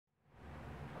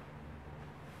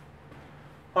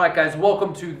Alright guys,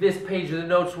 welcome to this page of the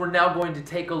notes. We're now going to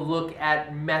take a look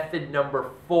at method number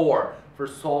 4 for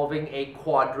solving a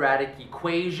quadratic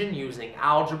equation using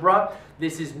algebra.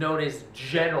 This is known as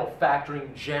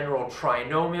factoring general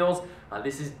trinomials.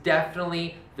 This is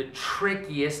definitely the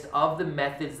trickiest of the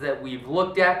methods that we've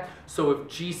looked at. So if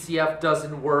GCF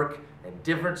doesn't work and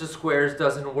difference of squares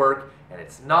doesn't work and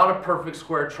it's not a perfect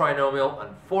square trinomial,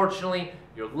 unfortunately,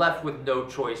 you're left with no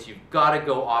choice. You've got to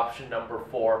go option number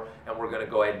 4, and we're going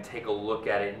to go ahead and take a look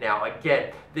at it now.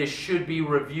 Again, this should be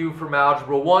review from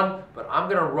Algebra 1, but I'm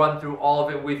going to run through all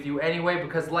of it with you anyway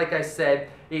because, like I said,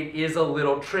 it is a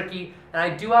little tricky. And I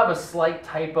do have a slight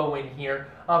typo in here.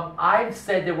 I've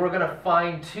said that we're going to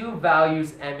find two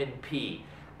values, m and p.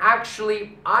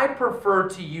 Actually, I prefer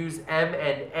to use m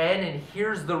and n, and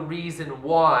here's the reason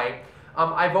why.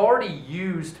 I've already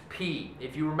used p.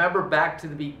 If you remember back to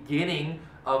the beginning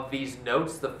of these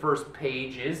notes, the first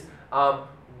pages,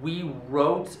 we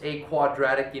wrote a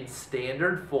quadratic in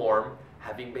standard form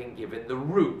having been given the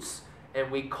roots.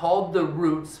 And we called the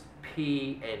roots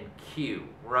p and q,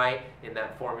 right? In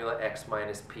that formula, x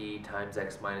minus p times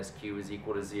x minus q is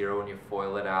equal to 0, and you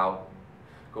FOIL it out.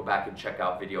 Go back and check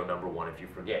out video number 1 if you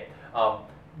forget.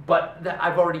 But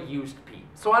I've already used p.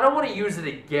 So I don't want to use it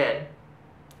again.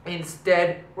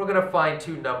 Instead, we're going to find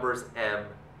two numbers, m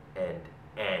and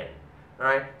n. All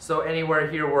right. So anywhere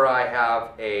here where I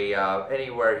have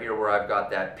I've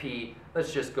got that p,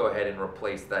 let's just go ahead and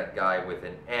replace that guy with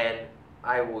an n.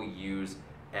 I will use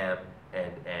m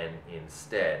and n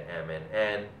instead. M and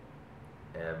n,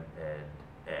 m and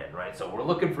n. Right. So we're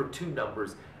looking for two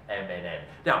numbers, m and n.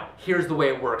 Now, here's the way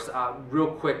it works. Real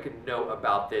quick note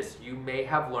about this: you may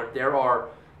have learned there are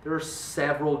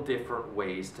several different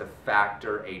ways to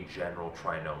factor a general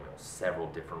trinomial, several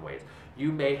different ways.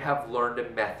 You may have learned a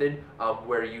method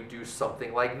where you do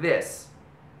something like this.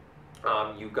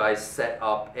 You guys set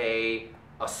up a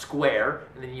square,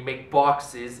 and then you make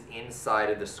boxes inside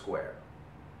of the square.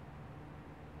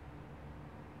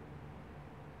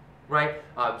 Right?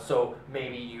 So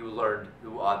maybe you learned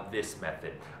this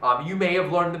method. You may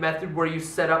have learned the method where you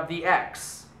set up the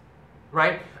x,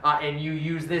 right? And you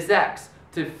use this x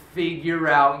to figure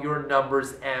out your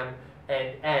numbers m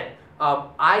and n.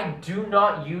 I do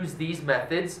not use these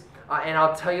methods, and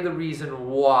I'll tell you the reason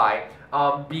why.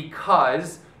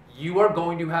 Because you are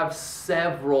going to have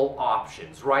several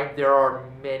options, right? There are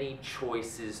many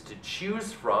choices to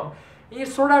choose from, and you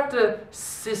sort of have to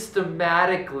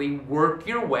systematically work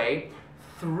your way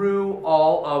through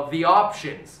all of the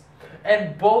options.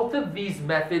 And both of these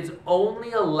methods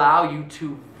only allow you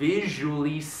to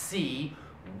visually see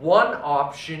one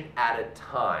option at a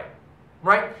time,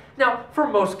 right? Now, for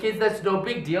most kids, that's no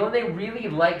big deal, and they really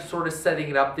like sort of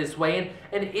setting it up this way.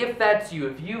 And if that's you,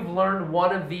 if you've learned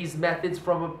one of these methods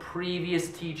from a previous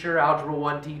teacher, Algebra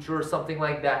 1 teacher or something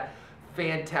like that,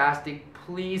 fantastic.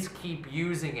 Please keep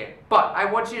using it. But I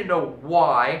want you to know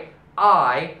why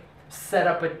I set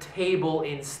up a table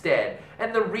instead.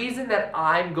 And the reason that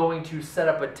I'm going to set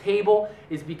up a table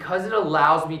is because it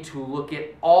allows me to look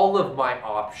at all of my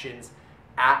options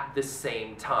at the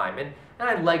same time. And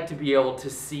I'd like to be able to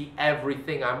see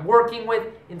everything I'm working with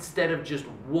instead of just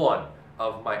one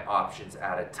of my options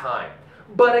at a time.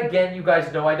 But again, you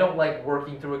guys know I don't like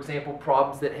working through example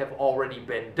problems that have already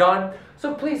been done.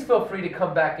 So please feel free to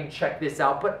come back and check this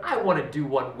out. But I want to do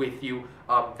one with you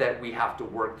that we have to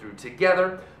work through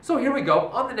together. So here we go.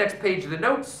 On the next page of the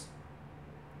notes,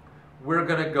 we're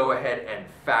going to go ahead and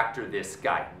factor this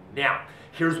guy. Now,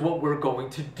 here's what we're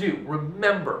going to do.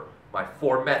 Remember my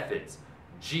 4 methods.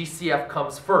 GCF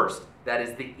comes first. That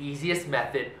is the easiest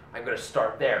method. I'm going to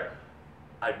start there.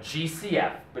 A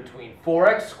GCF between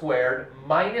 4x squared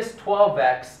minus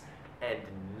 12x and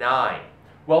 9.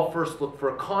 Well, first look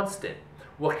for a constant.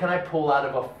 What can I pull out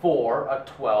of a 4, a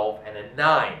 12, and a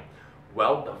 9?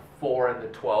 Well, the 4 and the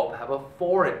 12 have a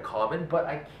 4 in common, but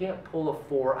I can't pull a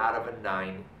 4 out of a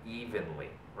 9 evenly,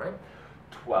 right?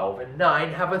 12 and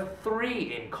 9 have a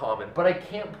 3 in common, but I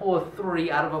can't pull a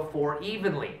 3 out of a 4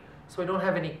 evenly. So I don't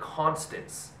have any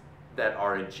constants that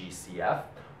are a GCF.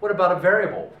 What about a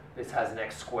variable? This has an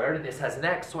x squared and this has an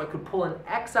x, so I could pull an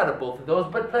x out of both of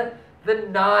those, but the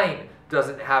 9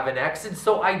 doesn't have an x, and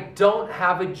so I don't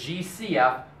have a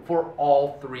GCF for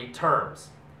all 3 terms.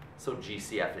 So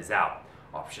GCF is out.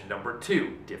 Option number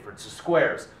 2, difference of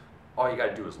squares. All you got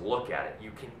to do is look at it.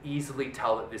 You can easily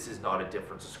tell that this is not a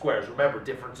difference of squares. Remember,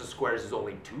 difference of squares is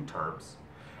only 2 terms,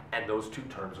 and those 2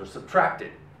 terms are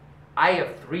subtracted. I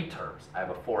have 3 terms. I have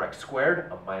a 4x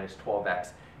squared, a minus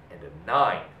 12x, and a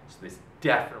 9. So this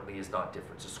definitely is not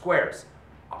difference of squares.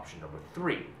 Option number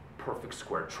 3, perfect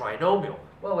square trinomial.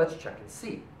 Well, let's check and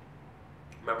see.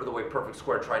 Remember the way perfect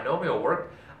square trinomial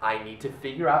worked? I need to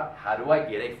figure out how do I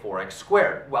get a 4x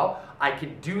squared. Well, I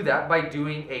can do that by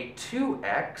doing a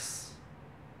 2x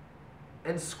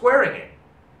and squaring it.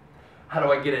 How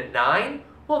do I get a 9?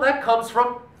 Well, that comes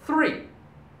from 3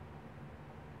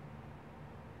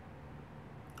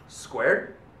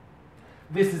 squared.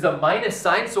 This is a minus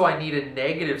sign, so I need a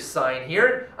negative sign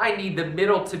here. I need the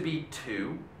middle to be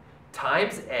 2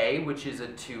 times a, which is a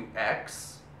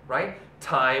 2x, right,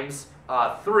 times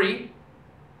 3.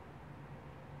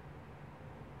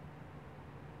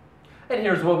 And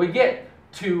here's what we get.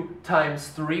 2 times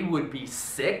 3 would be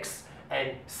 6,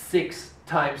 and 6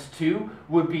 times 2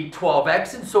 would be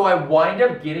 12x, and so I wind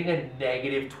up getting a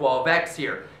negative 12x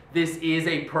here. This is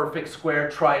a perfect square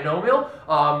trinomial,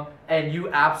 and you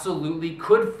absolutely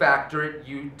could factor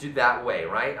it that way,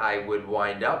 right? I would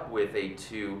wind up with a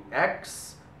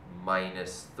 2x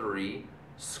minus 3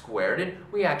 squared, and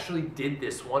we actually did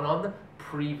this one on the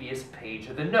previous page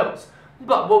of the notes.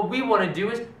 But what we want to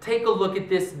do is take a look at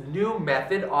this new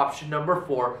method, option number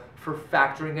 4, for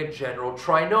factoring a general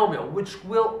trinomial, which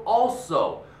will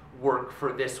also work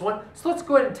for this one. So let's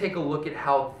go ahead and take a look at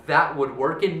how that would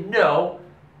work. And no,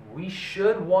 we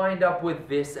should wind up with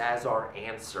this as our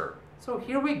answer. So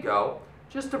here we go,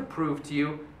 just to prove to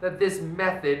you that this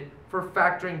method for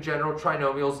factoring general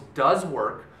trinomials does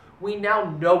work. We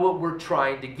now know what we're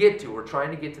trying to get to. We're trying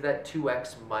to get to that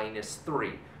 2x minus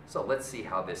 3. So let's see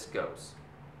how this goes.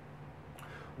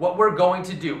 What we're going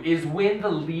to do is when the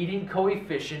leading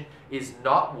coefficient is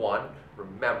not 1,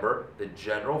 remember the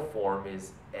general form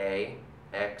is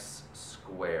ax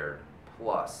squared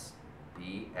plus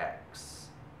bx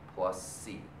plus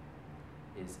c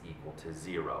is equal to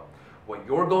 0. What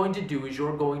you're going to do is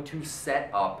you're going to set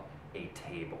up a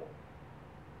table.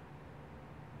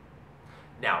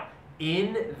 Now,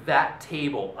 in that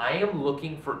table, I am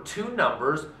looking for two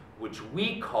numbers which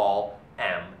we call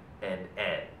m and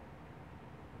n.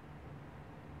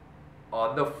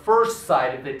 On the first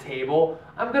side of the table,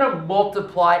 I'm going to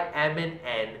multiply m and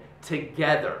n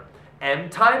together. M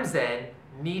times n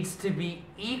needs to be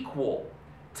equal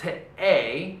to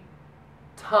a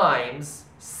times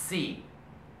c,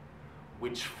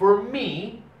 which for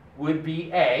me would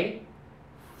be a,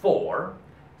 4,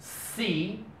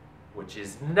 c, which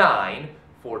is 9.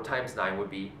 4 times 9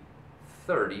 would be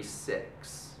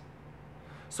 36.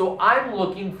 So I'm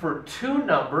looking for two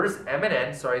numbers, m and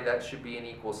n, sorry, that should be an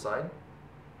equal sign.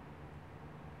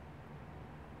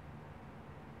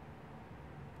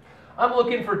 I'm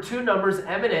looking for two numbers,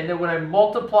 m and n, that when I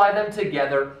multiply them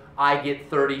together, I get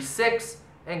 36.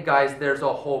 And guys, there's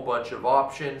a whole bunch of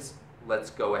options. Let's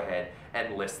go ahead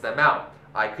and list them out.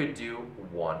 I could do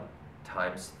 1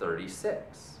 times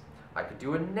 36. I could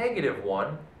do a negative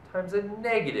 1 times a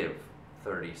negative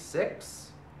 36.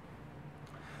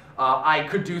 I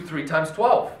could do 3 times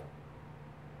 12.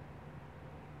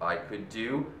 I could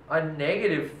do a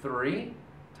negative 3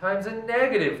 times a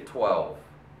negative 12.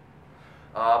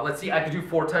 Let's see, I could do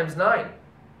 4 times 9.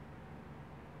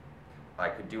 I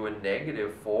could do a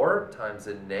negative 4 times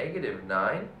a negative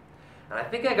 9. And I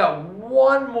think I got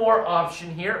one more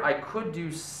option here. I could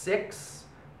do 6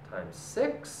 times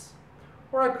 6.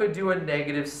 Or I could do a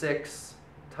negative 6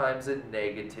 times a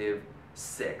negative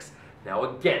 6. Now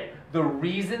again, the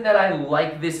reason that I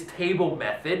like this table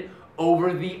method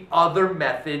over the other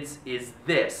methods is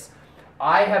this.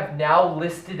 I have now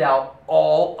listed out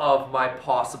all of my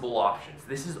possible options.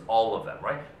 This is all of them,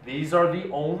 right? These are the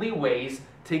only ways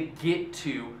to get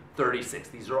to 36.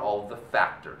 These are all the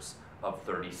factors of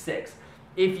 36.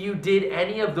 If you did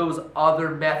any of those other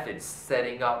methods,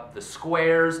 setting up the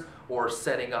squares or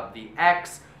setting up the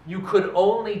x, you could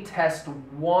only test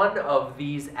one of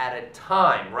these at a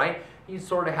time, right? You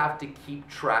sort of have to keep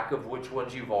track of which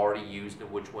ones you've already used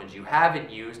and which ones you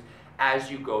haven't used as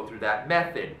you go through that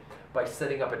method. By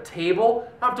setting up a table,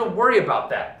 I don't have to worry about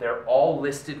that. They're all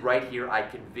listed right here. I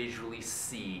can visually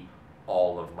see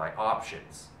all of my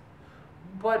options.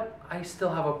 But I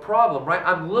still have a problem, right?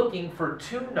 I'm looking for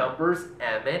two numbers,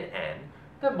 m and n,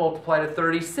 that multiply to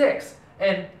 36.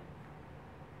 And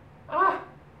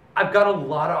I've got a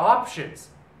lot of options.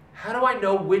 How do I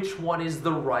know which one is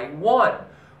the right one?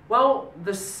 Well,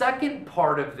 the second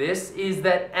part of this is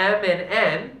that m and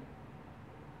n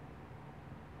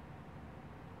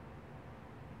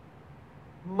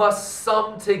must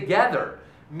sum together,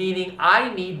 meaning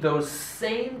I need those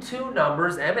same two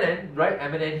numbers, m and n, right?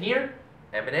 M and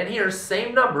n here,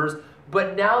 same numbers,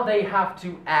 but now they have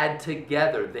to add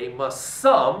together. They must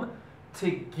sum to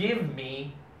give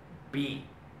me b,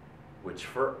 which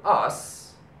for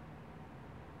us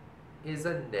is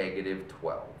a negative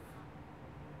 12.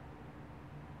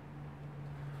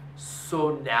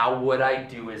 So now what I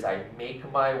do is I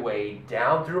make my way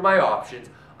down through my options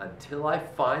until I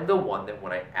find the one that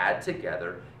when I add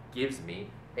together gives me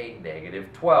a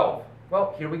negative 12.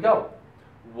 Well, here we go.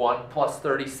 1 plus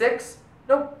 36?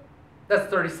 Nope, that's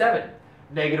 37.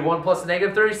 Negative 1 plus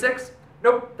negative 36?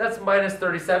 Nope, that's minus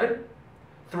 37.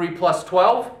 3 plus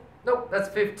 12? Nope, that's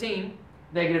 15.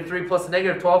 Negative 3 plus a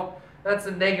negative 12? That's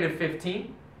a negative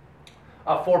 15.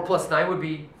 4 plus 9 would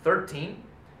be 13.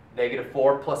 Negative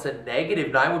 4 plus a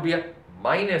negative 9 would be a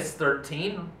minus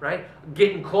 13, right?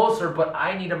 Getting closer, but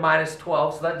I need a minus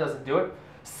 12, so that doesn't do it.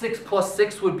 6 plus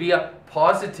 6 would be a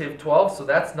positive 12, so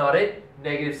that's not it.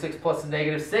 Negative 6 plus a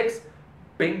negative 6.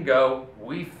 Bingo,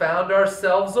 we found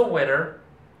ourselves a winner.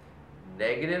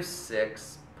 Negative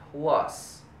 6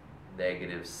 plus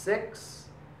negative 6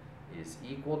 is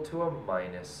equal to a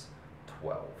minus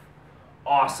 12.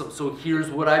 Awesome, so here's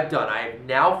what I've done. I have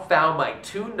now found my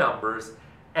two numbers,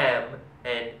 m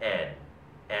and n.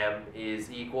 M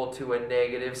is equal to a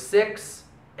negative 6,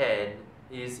 n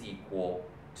is equal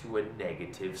to a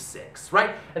negative 6,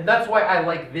 right? And that's why I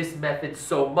like this method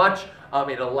so much.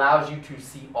 It allows you to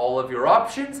see all of your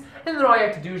options, and then all you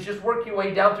have to do is just work your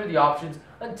way down through the options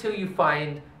until you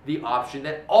find the option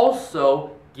that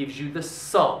also gives you the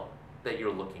sum that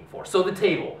you're looking for. So the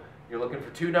table, you're looking for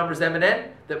two numbers m and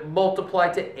n that multiply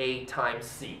to a times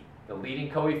c, the leading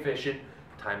coefficient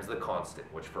times the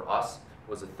constant, which for us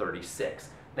was a 36.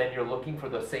 Then you're looking for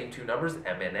the same two numbers,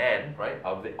 m and n, right,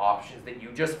 of the options that you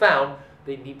just found.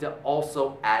 They need to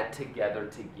also add together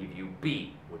to give you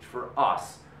b, which for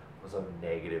us was a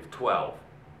negative 12.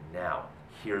 Now,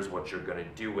 here's what you're going to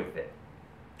do with it.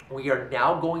 We are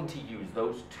now going to use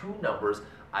those two numbers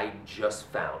I just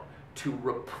found to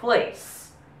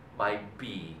replace my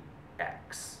bx,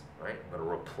 right? I'm going to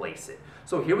replace it.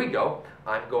 So here we go.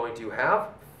 I'm going to have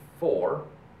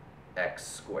 4x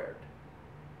squared.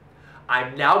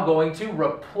 I'm now going to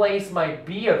replace my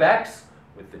b of x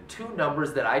with the two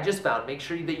numbers that I just found. Make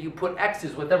sure that you put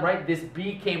x's with them, right? This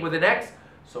b came with an x,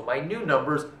 so my new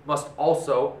numbers must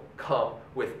also come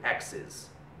with x's.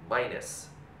 Minus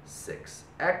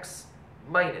 6x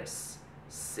minus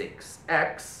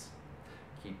 6x.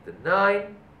 Keep the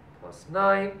 9 plus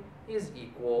 9 is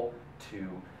equal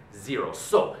to 0.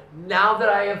 So now that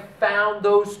I have found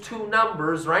those two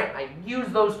numbers, right, I use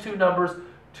those two numbers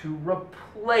to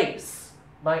replace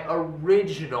my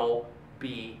original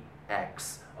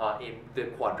bx in the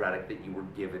quadratic that you were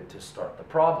given to start the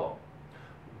problem.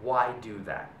 Why do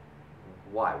that?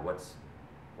 Why? What's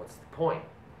the point?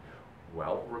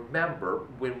 Well, remember,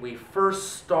 when we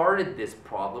first started this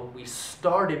problem, we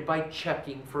started by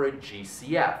checking for a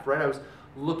GCF, right? I was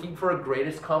looking for a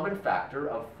greatest common factor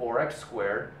of 4x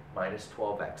squared minus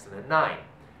 12x and a 9.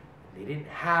 They didn't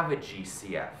have a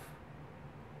GCF.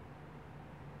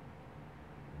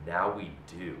 Now we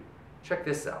do. Check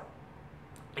this out.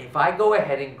 If I go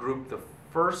ahead and group the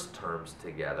first terms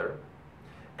together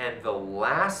and the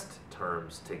last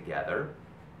terms together,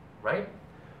 right?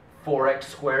 4x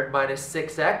squared minus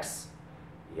 6x.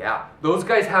 Yeah, those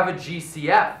guys have a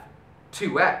GCF,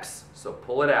 2x, so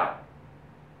pull it out.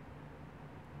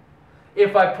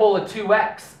 If I pull a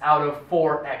 2x out of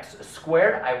 4x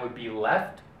squared, I would be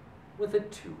left with a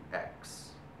 2x.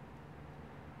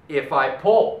 If I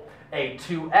pull a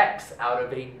 2x out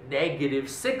of a negative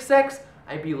 6x,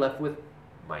 I'd be left with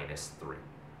minus 3.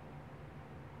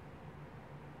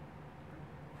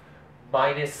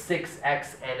 Minus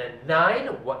 6x and a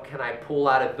 9, what can I pull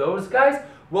out of those guys?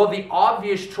 Well, the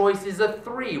obvious choice is a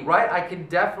 3, right? I can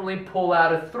definitely pull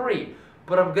out a 3,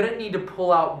 but I'm going to need to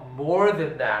pull out more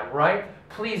than that, right?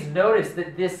 Please notice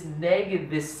that this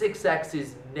 6x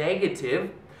is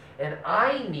negative, and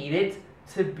I need it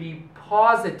to be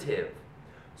positive.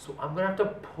 So I'm going to have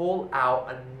to pull out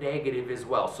a negative as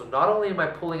well. So not only am I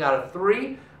pulling out a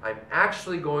 3, I'm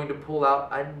actually going to pull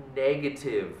out a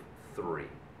negative 3.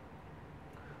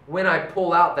 When I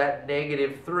pull out that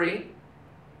negative 3,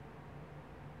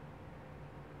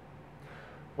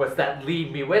 what's that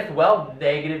leave me with? Well,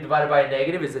 negative divided by a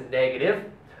negative is a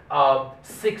negative.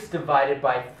 6 divided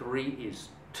by 3 is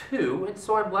 2, and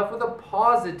so I'm left with a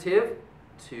positive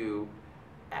 2x,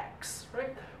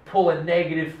 right? Pull a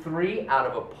negative 3 out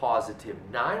of a positive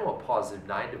 9. Well, positive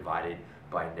 9 divided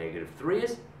by negative 3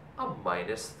 is a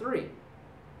minus 3.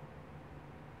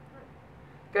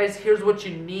 Guys, here's what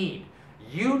you need.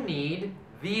 You need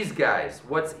these guys.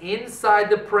 What's inside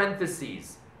the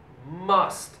parentheses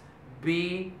must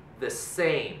be the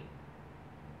same.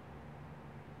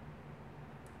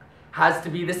 Has to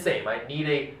be the same. I need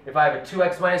if I have a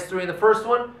 2x minus 3 in the first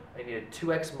one, I need a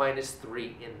 2x minus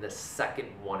 3 in the second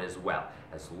one as well.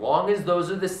 As long as those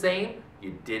are the same,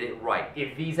 You did it right.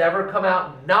 If these ever come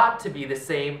out not to be the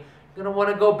same, you're going to want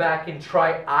to go back and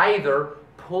try either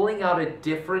pulling out a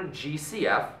different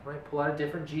GCF, right? Pull out a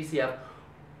different GCF,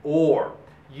 or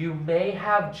you may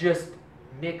have just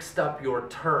mixed up your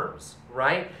terms,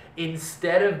 right?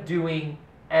 Instead of doing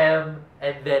M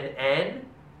and then N,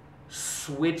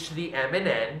 switch the M and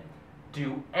N,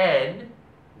 do N,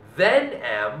 then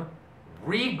M,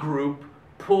 regroup,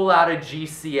 pull out a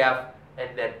GCF,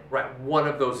 and then right, one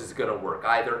of those is going to work.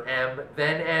 Either M,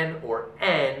 then N, or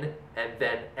N, and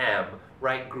then M,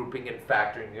 right? Grouping and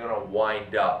factoring, you're going to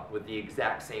wind up with the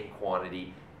exact same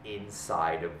quantity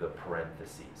inside of the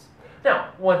parentheses.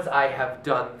 Now, once I have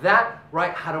done that,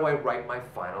 right, how do I write my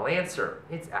final answer?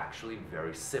 It's actually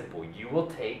very simple. You will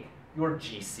take your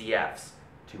GCFs.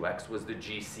 2x was the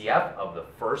GCF of the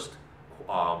first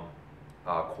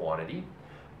quantity.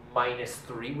 Minus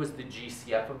 3 was the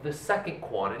GCF of the second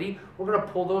quantity. We're going to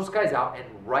pull those guys out and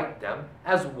write them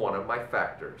as one of my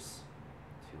factors.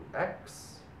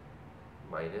 2x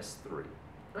minus 3.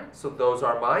 Right? So those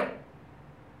are my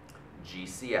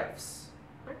GCFs.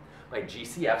 Right? My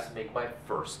GCFs make my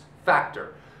first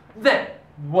factor. Then,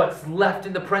 what's left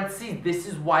in the parentheses, this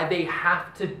is why they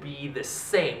have to be the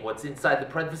same. What's inside the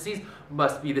parentheses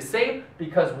must be the same,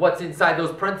 because what's inside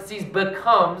those parentheses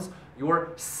becomes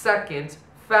your second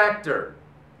factor.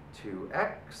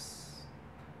 2x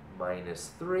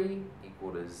minus 3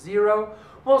 equal to 0.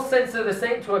 Well, since they're the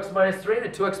same, 2x minus 3 and a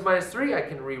 2x minus 3, I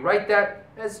can rewrite that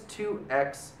as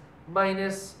 2x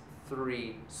minus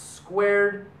 3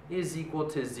 squared is equal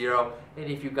to 0. And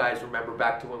if you guys remember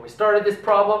back to when we started this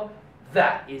problem,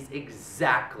 that is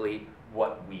exactly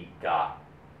what we got.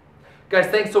 Guys,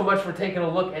 thanks so much for taking a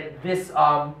look at this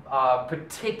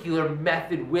particular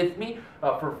method with me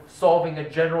for solving a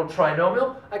general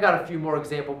trinomial. I got a few more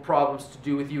example problems to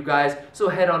do with you guys, so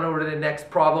head on over to the next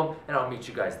problem and I'll meet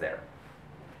you guys there.